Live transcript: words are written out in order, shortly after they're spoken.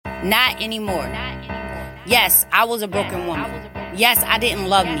Not anymore. Yes, I was a broken woman. Yes, I didn't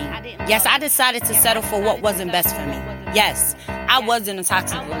love me. Yes, I decided to settle for what wasn't best for me. Yes, I was in a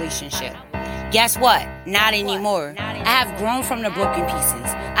toxic relationship. Guess what? Not anymore. I have grown from the broken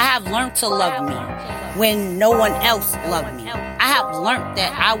pieces. I have learned to love me when no one else loved me. I have learned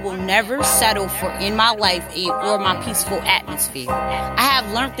that I will never settle for in my life or my peaceful atmosphere. I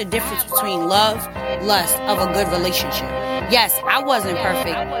have learned the difference between love, lust of a good relationship. Yes, I wasn't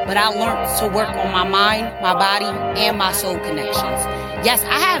perfect, but I learned to work on my mind, my body, and my soul connections. Yes,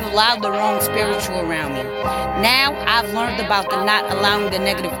 I have allowed the wrong spiritual around me. Now I've learned about the not allowing the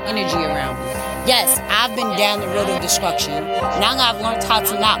negative energy around me. Yes, I've been down the road of destruction. Now I've learned how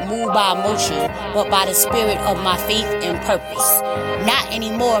to not move by emotion, but by the spirit of my faith and purpose. Not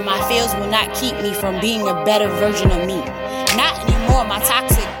anymore, my fears will not keep me from being a better version of me. Not anymore, my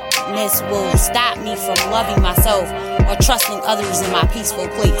toxicness will stop me from loving myself or trusting others in my peaceful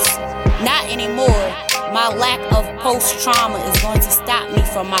place. Not anymore, my lack of post-trauma is going to stop me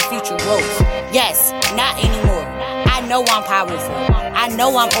from my future growth. Yes, not anymore. I know I'm powerful. I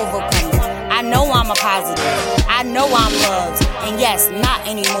know I'm overcoming. I know I'm a positive. I know I'm loved. And yes, not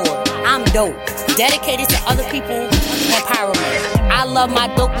anymore. I'm dope. Dedicated to other people's empowerment. I love my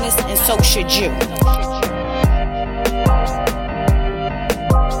dopeness and so should you.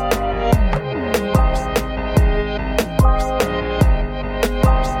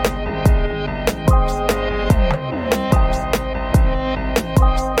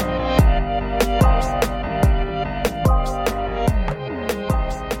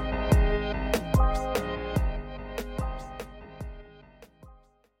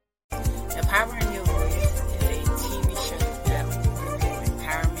 Empowering Your Voice is a TV show that will give you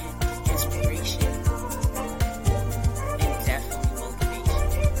empowerment, inspiration, and definitely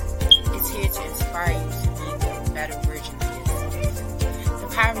motivation. It's here to inspire you to be a better version of yourself.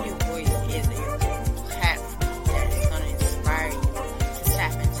 Empowering Your Voice is a platform that is going to inspire you to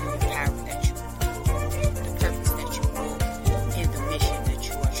tap into the power that you hold, the purpose that you hold, and the mission that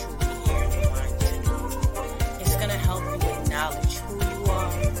you are truly here in your mind to do. It's going to help you acknowledge who you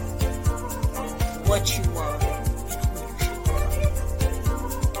are, what you are, and who you should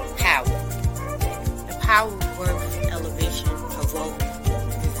become. Power. The power of worth, elevation, evolving,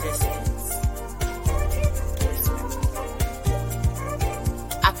 resistance, respect.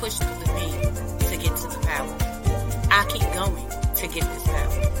 I pushed through the pain to get to the power. I keep going to get this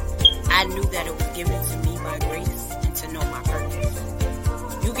power. I knew that it was given to me by grace and to know my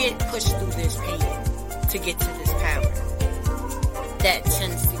purpose. You get pushed through this pain to get to this power. That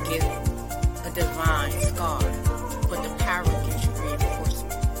tends to give a divine scar, but the power gives you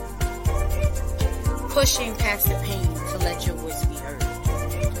reinforcement. Pushing past the pain to let your voice be heard.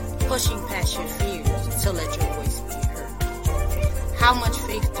 Pushing past your fears to let your voice be heard. How much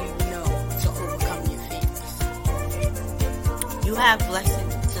faith do you know to overcome your fears? You have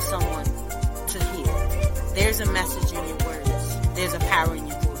blessings to someone to hear. There's a message in your words. There's a power in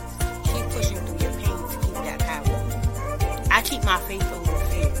your voice. Keep pushing through your pain to keep that power. I keep my faith over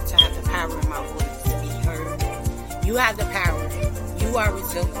fear to have the power in my voice to be heard. You have the power. You are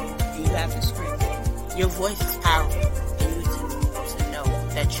resilient and you have the strength. Your voice is powerful and you need to know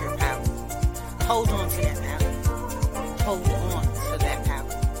that you're powerful. Hold on to that power. Hold on to that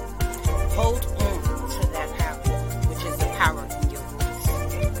power. Hold on to that power, which is the power in your voice.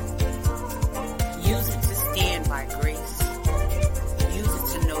 Use it to stand by grace. Use it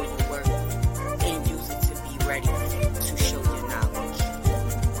to know your worth and use it to be ready to show your knowledge.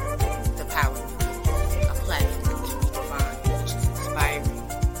 The power in your voice, a platform to be defined, which is inspiring,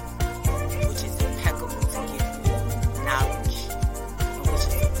 which is impeccable to give you knowledge, and which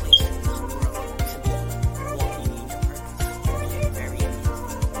is a place for you to grow, to be walking in your purpose, being very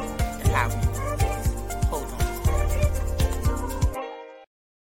amazing. The power in your voice. Hold on to that.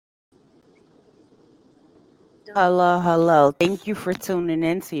 Hello. Thank you for tuning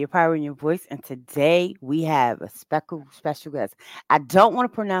in to Your Power in Your Voice. And today we have a special guest. I don't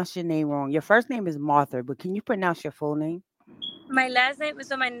want to pronounce your name wrong. Your first name is Martha, but can you pronounce your full name? My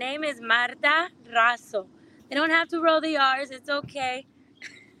name is Marta Raso. They don't have to roll the R's. It's okay.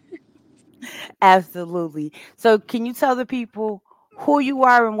 Absolutely. So can you tell the people who you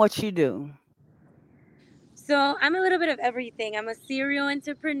are and what you do? So I'm a little bit of everything. I'm a serial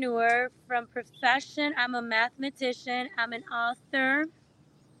entrepreneur from profession. I'm a mathematician. I'm an author.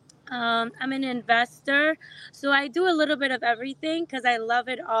 I'm an investor. So I do a little bit of everything because I love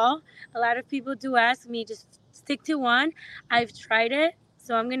it all. A lot of people do ask me, just stick to one. I've tried it.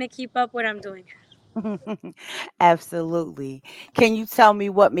 So I'm going to keep up what I'm doing. Absolutely. Can you tell me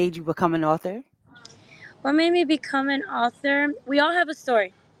what made you become an author? What made me become an author? We all have a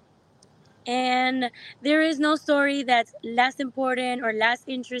story. And there is no story that's less important or less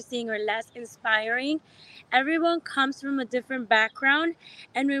interesting or less inspiring. Everyone comes from a different background.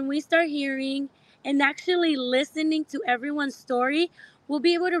 And when we start hearing and actually listening to everyone's story, we'll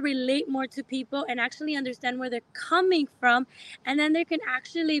be able to relate more to people and actually understand where they're coming from. And then there can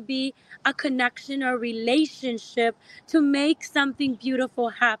actually be a connection or relationship to make something beautiful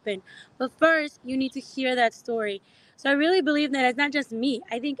happen. But first, you need to hear that story. So I really believe that it's not just me.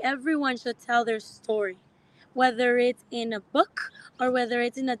 I think everyone should tell their story, whether it's in a book or whether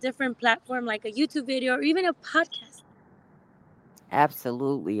it's in a different platform like a YouTube video or even a podcast.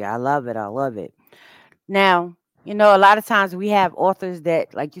 Absolutely. I love it. I love it. Now, a lot of times we have authors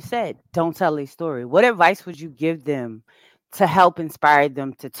that, like you said, don't tell their story. What advice would you give them to help inspire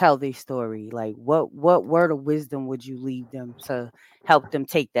them to tell their story? Like what word of wisdom would you leave them to help them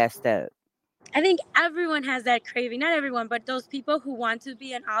take that step? I think everyone has that craving. Not everyone, but those people who want to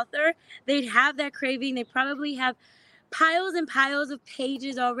be an author, they have that craving. They probably have piles and piles of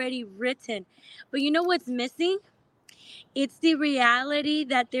pages already written. But you know what's missing? It's the reality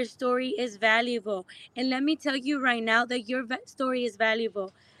that their story is valuable. And let me tell you right now that your story is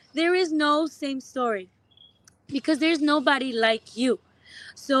valuable. There is no same story because there's nobody like you.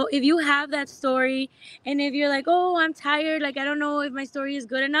 So if you have that story and if you're like, oh, I'm tired, like I don't know if my story is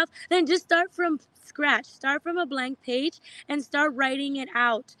good enough, then just start from scratch. Start from a blank page and start writing it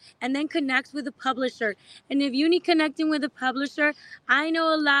out and then connect with the publisher. And if you need connecting with the publisher, I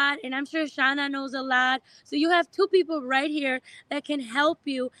know a lot and I'm sure Shana knows a lot. So you have two people right here that can help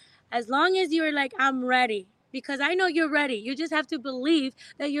you as long as you're like, I'm ready. Because I know you're ready. You just have to believe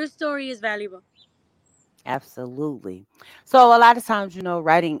that your story is valuable. Absolutely. So a lot of times,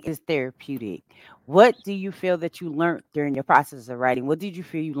 writing is therapeutic. What do you feel that you learned during your process of writing? What did you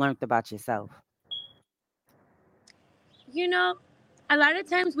feel you learned about yourself? You know, a lot of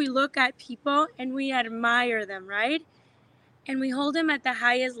times we look at people and we admire them, right? And we hold them at the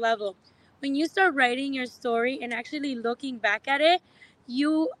highest level. When you start writing your story and actually looking back at it,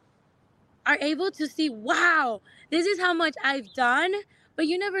 you are able to see, wow, this is how much I've done, but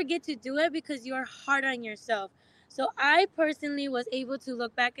you never get to do it because you're hard on yourself. So I personally was able to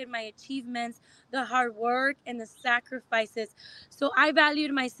look back at my achievements, the hard work, and the sacrifices. So I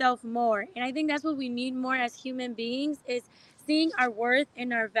valued myself more. And I think that's what we need more as human beings is seeing our worth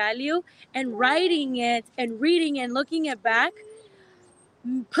and our value and writing it and reading and looking it back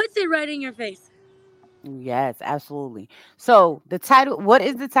puts it right in your face. Yes, absolutely. So the title, what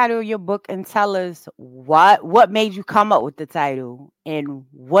is the title of your book, and tell us what made you come up with the title and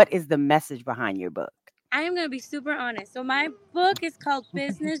what is the message behind your book? I am going to be super honest. So my book is called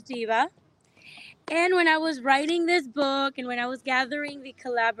Business Diva. And when I was writing this book and when I was gathering the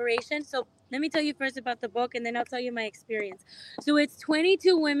collaboration, so let me tell you first about the book and then I'll tell you my experience. So it's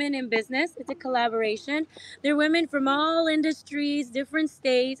 22 women in business. It's a collaboration. They're women from all industries, different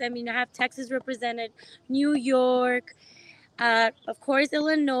states. I mean, I have Texas represented, New York, of course,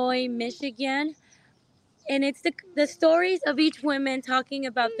 Illinois, Michigan. And it's the stories of each woman talking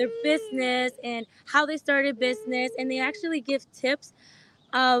about their business and how they started business. And they actually give tips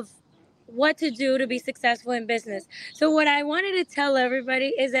of what to do to be successful in business. So what I wanted to tell everybody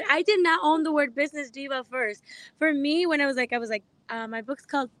is that I did not own the word business diva first. For me, when I was like, my book's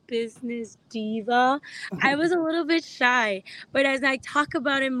called Business Diva. I was a little bit shy, but as I talk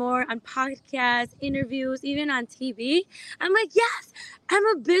about it more on podcasts, interviews, even on TV, I'm like, yes, I'm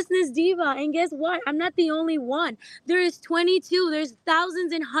a business diva. And guess what? I'm not the only one. There is 22. There's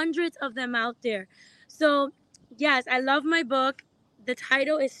thousands and hundreds of them out there. So yes, I love my book. The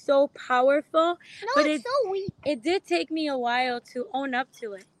title is so powerful, no, but it's so weak. It did take me a while to own up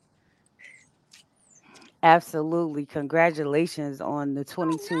to it. Absolutely. Congratulations on the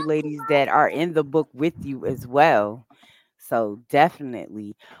 22 ladies that are in the book with you as well. So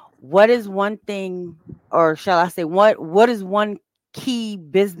definitely. What is one thing, or shall I say, what is one key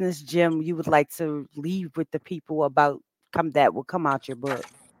business gem you would like to leave with the people about come that will come out your book?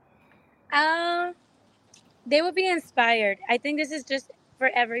 Um, they would be inspired. I think this is just for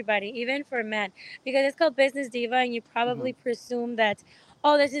everybody, even for men, because it's called Business Diva, and you Hmm. probably presume that,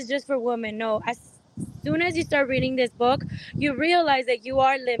 oh, this is just for women. No, as soon as you start reading this book, you realize that you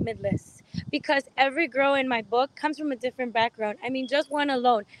are limitless because every girl in my book comes from a different background. I mean, just one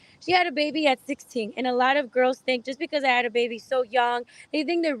alone. She had a baby at 16, and a lot of girls think just because I had a baby so young, they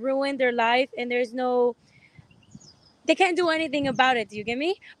think they ruined their life, and they can't do anything about it. Do you get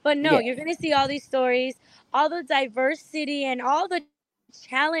me? But no, Yeah. you're gonna see all these stories, all the diversity and all the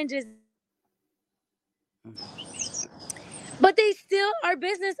challenges that they face. Mm. But they still are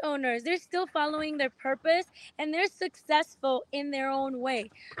business owners. They're still following their purpose and they're successful in their own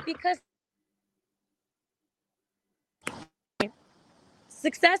way. Because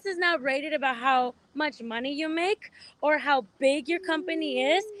Success is not rated about how much money you make or how big your company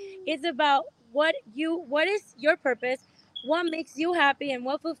is. It's about what is your purpose, what makes you happy and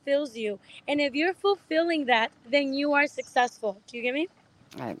what fulfills you. And if you're fulfilling that, then you are successful. Do you get me?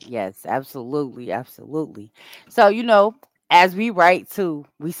 Yes, absolutely, absolutely. So, as we write too,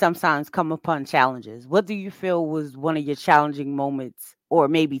 we sometimes come upon challenges. What do you feel was one of your challenging moments, or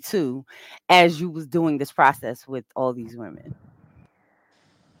maybe two, as you was doing this process with all these women?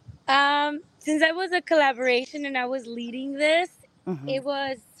 Since I was a collaboration and I was leading this, Hmm. it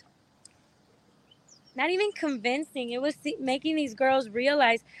was not even convincing. It was making these girls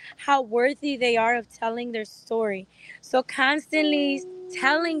realize how worthy they are of telling their story. So constantly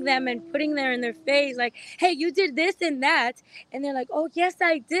telling them and putting there in their face, like, hey, you did this and that. And they're like, oh, yes,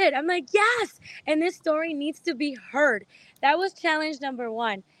 I did. I'm like, yes. And this story needs to be heard. That was challenge number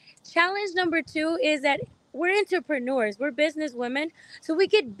one. Challenge number two is that we're entrepreneurs, we're business women, so we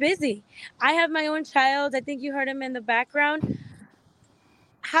get busy. I have my own child. I think you heard him in the background.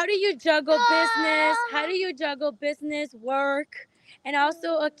 How do you juggle business? How do you juggle business, work, and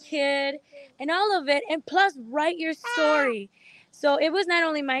also a kid and all of it? And plus, write your story. So it was not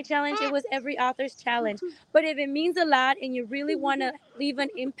only my challenge, it was every author's challenge. But if it means a lot and you really want to leave an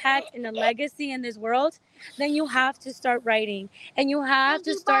impact and a legacy in this world, then you have to start writing and you have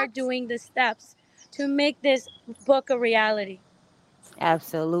to start doing the steps to make this book a reality.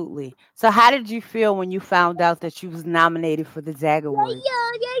 Absolutely. So, how did you feel when you found out that you was nominated for the D.A.G Awards?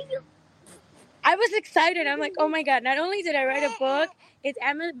 I was excited. I'm like, oh my God, not only did I write a book, it's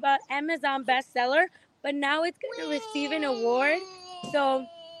Amazon bestseller, but now it's going to receive an award. So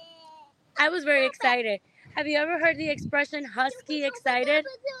I was very excited. Have you ever heard the expression husky excited?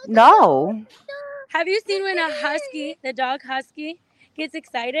 No. Have you seen when a husky, the dog husky, gets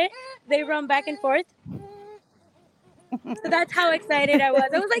excited? They run back and forth. So that's how excited I was.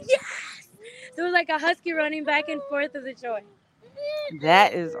 I was like, yes! So it was like a husky running back and forth of the joy.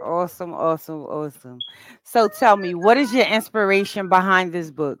 That is awesome, awesome, awesome. So tell me, what is your inspiration behind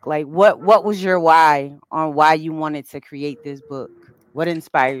this book? Like what was your why on why you wanted to create this book? What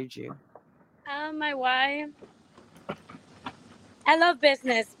inspired you? My why. I love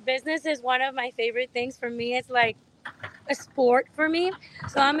business. Business is one of my favorite things. For me, it's like a sport for me.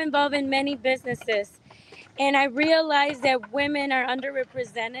 So I'm involved in many businesses. And I realize that women are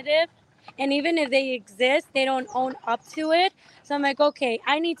underrepresented. And even if they exist, they don't own up to it. So I'm like, okay,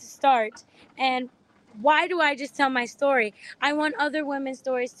 I need to start. And why do I just tell my story? I want other women's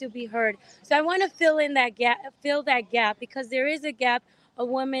stories to be heard. So I want to fill that gap because there is a gap of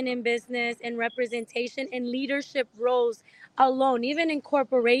women in business and representation and leadership roles alone, even in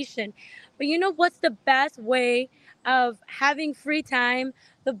corporation. But you know what's the best way of having free time?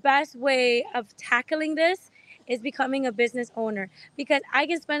 The best way of tackling this is becoming a business owner because I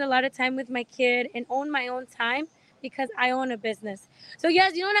can spend a lot of time with my kid and own my own time because I own a business. So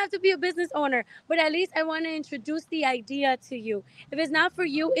yes, you don't have to be a business owner, but at least I want to introduce the idea to you. If it's not for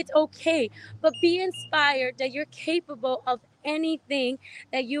you, it's okay, but be inspired that you're capable of anything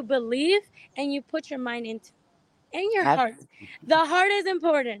that you believe and you put your mind into and your heart. Absolutely. The heart is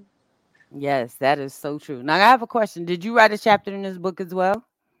important. Yes, that is so true. Now I have a question. Did you write a chapter in this book as well?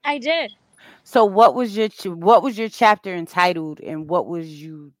 I did. So what was your chapter entitled and what was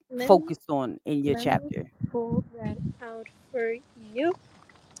you Let me focused on in your let me chapter? pull that out for you.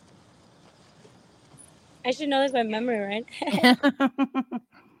 I should know this by memory, right?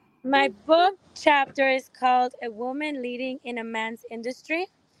 My book chapter is called A Woman Leading in a Man's Industry.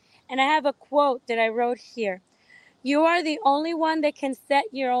 And I have a quote that I wrote here. You are the only one that can set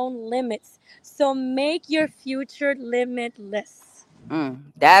your own limits. So make your future limitless.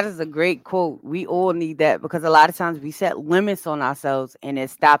 That is a great quote. We all need that because a lot of times we set limits on ourselves and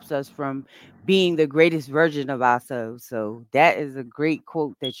it stops us from being the greatest version of ourselves. So that is a great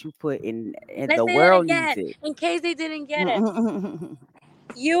quote that you put in, and Let's the say that world needs again it. in case they didn't get it.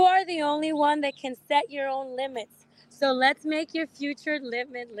 You are the only one that can set your own limits. So let's make your future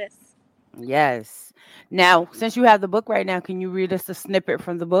limitless. Yes. Now, since you have the book right now, can you read us a snippet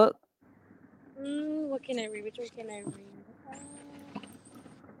from the book? What can I read? Which one can I read?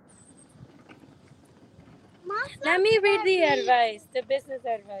 Let me read the advice, the business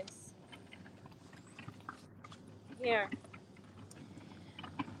advice. Here.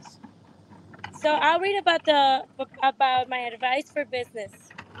 So I'll read about my advice for business.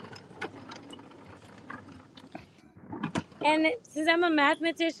 And since I'm a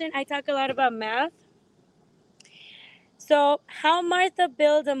mathematician, I talk a lot about math. So, how Martha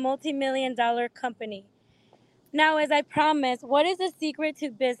built a multi-million dollar company. Now, as I promised, what is the secret to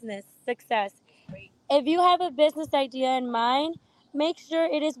business success? If you have a business idea in mind, Make sure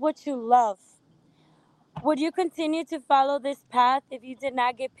it is what you love. Would you continue to follow this path if you did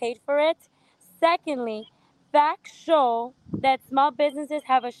not get paid for it? Secondly, facts show that small businesses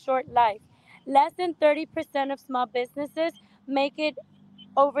have a short life. Less than 30% of small businesses make it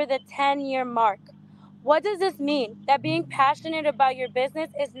over the 10-year mark. What does this mean? That being passionate about your business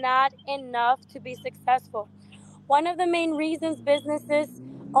is not enough to be successful. One of the main reasons businesses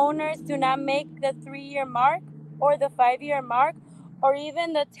owners do not make the 3-year mark or the 5-year mark or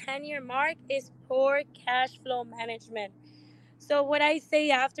even the 10-year mark is poor cash flow management. So what I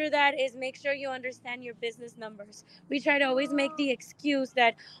say after that is make sure you understand your business numbers. We try to always make the excuse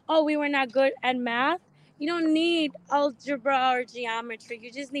that, oh, we were not good at math. You don't need algebra or geometry.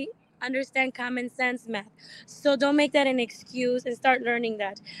 You just need understand common sense math. So don't make that an excuse and start learning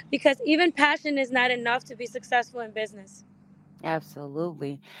that because even passion is not enough to be successful in business.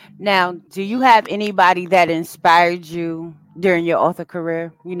 Absolutely. Now, do you have anybody that inspired you during your author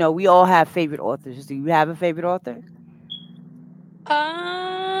career? You know, we all have favorite authors. Do you have a favorite author?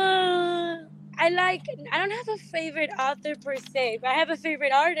 I like I don't have a favorite author per se, but I have a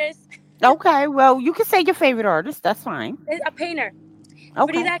favorite artist. Okay, well, you can say your favorite artist. That's fine. A painter.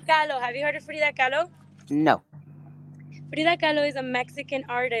 Okay. Frida Kahlo. Have you heard of Frida Kahlo? No. Frida Kahlo is a Mexican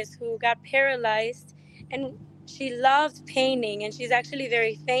artist who got paralyzed and she loved painting and she's actually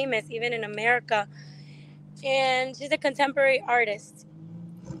very famous even in America. And she's a contemporary artist.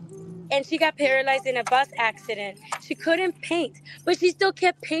 And she got paralyzed in a bus accident. She couldn't paint, but she still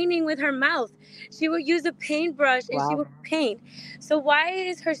kept painting with her mouth. She would use a paintbrush and she Wow. would paint. So why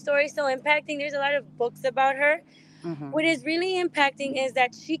is her story so impacting? There's a lot of books about her. Hmm. What is really impacting is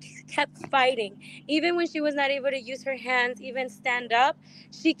that she kept fighting. Even when she was not able to use her hands, even stand up,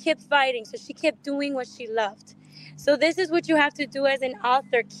 she kept fighting. So she kept doing what she loved. So this is what you have to do as an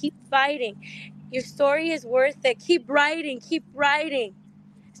author. Keep fighting. Your story is worth it. Keep writing. Keep writing.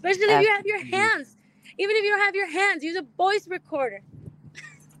 Especially if you have your Absolutely. hands. Even if you don't have your hands, use a voice recorder.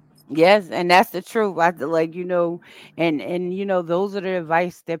 Yes, and that's the truth. Like and those are the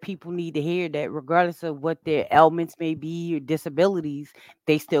advice that people need to hear. That regardless of what their ailments may be or disabilities,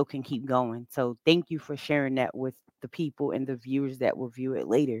 they still can keep going. So thank you for sharing that with the people and the viewers that will view it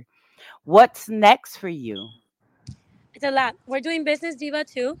later. What's next for you? It's a lot. We're doing Business Diva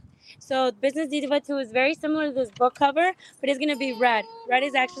 2. So Business Diva 2 is very similar to this book cover, but it's going to be red. Red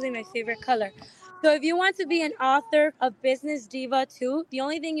is actually my favorite color. So if you want to be an author of Business Diva 2, the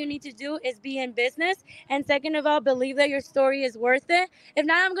only thing you need to do is be in business. And second of all, believe that your story is worth it. If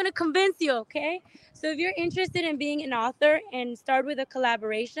not, I'm going to convince you, okay? So if you're interested in being an author and start with a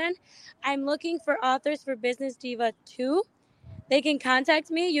collaboration, I'm looking for authors for Business Diva 2. They can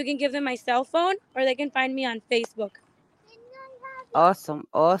contact me. You can give them my cell phone or they can find me on Facebook. Awesome,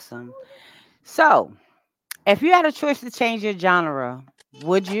 awesome. So, if you had a choice to change your genre,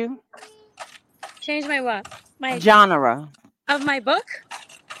 would you? Change my what? My Genre. of my book?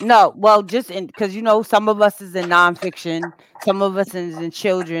 No, well, just in because some of us is in nonfiction, some of us is in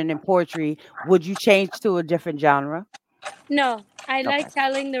children and poetry. Would you change to a different genre? No, I Okay. like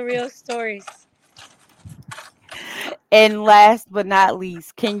telling the real stories. And last but not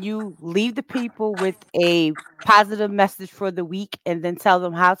least, can you leave the people with a positive message for the week and then tell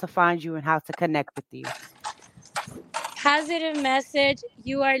them how to find you and how to connect with you? Positive message,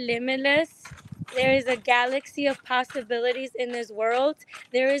 you are limitless. There is a galaxy of possibilities in this world.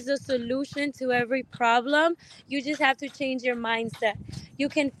 There is a solution to every problem. You just have to change your mindset. You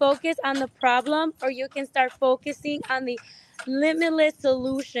can focus on the problem or you can start focusing on the limitless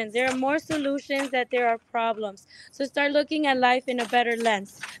solutions. There are more solutions that there are problems. So start looking at life in a better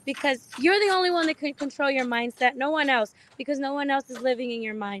lens because you're the only one that can control your mindset, no one else, because no one else is living in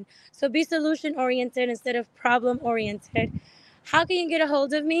your mind. So be solution oriented instead of problem oriented. How can you get a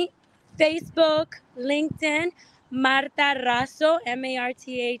hold of me? Facebook, LinkedIn, Marta Razo,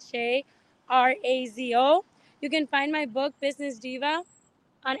 MarthaRazo. You can find my book, Business Diva,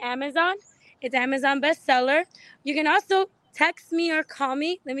 on Amazon. It's Amazon bestseller. You can also text me or call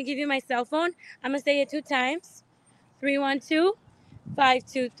me. Let me give you my cell phone. I'm going to say it 2 times.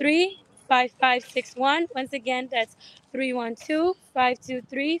 312-523-5561. Once again, that's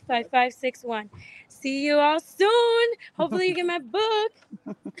 312-523-5561. See you all soon. Hopefully you get my book.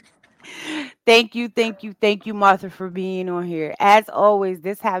 Thank you, thank you, thank you, Martha, for being on here. As always,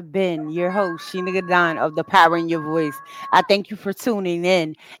 this have been your host, Sheena Gadon of The Power in Your Voice. I thank you for tuning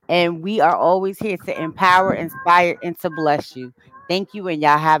in, and we are always here to empower, inspire, and to bless you. Thank you, and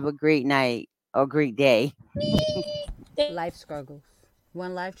y'all have a great night or great day. Life struggles.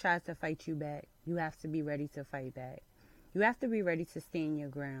 When life tries to fight you back, you have to be ready to fight back. You have to be ready to stand your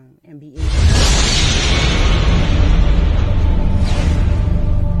ground and be able to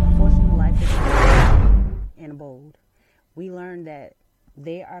we learned that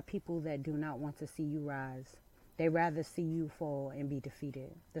there are people that do not want to see you rise. They rather see you fall and be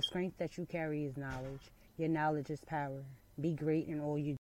defeated. The strength that you carry is knowledge. Your knowledge is power. Be great in all you do.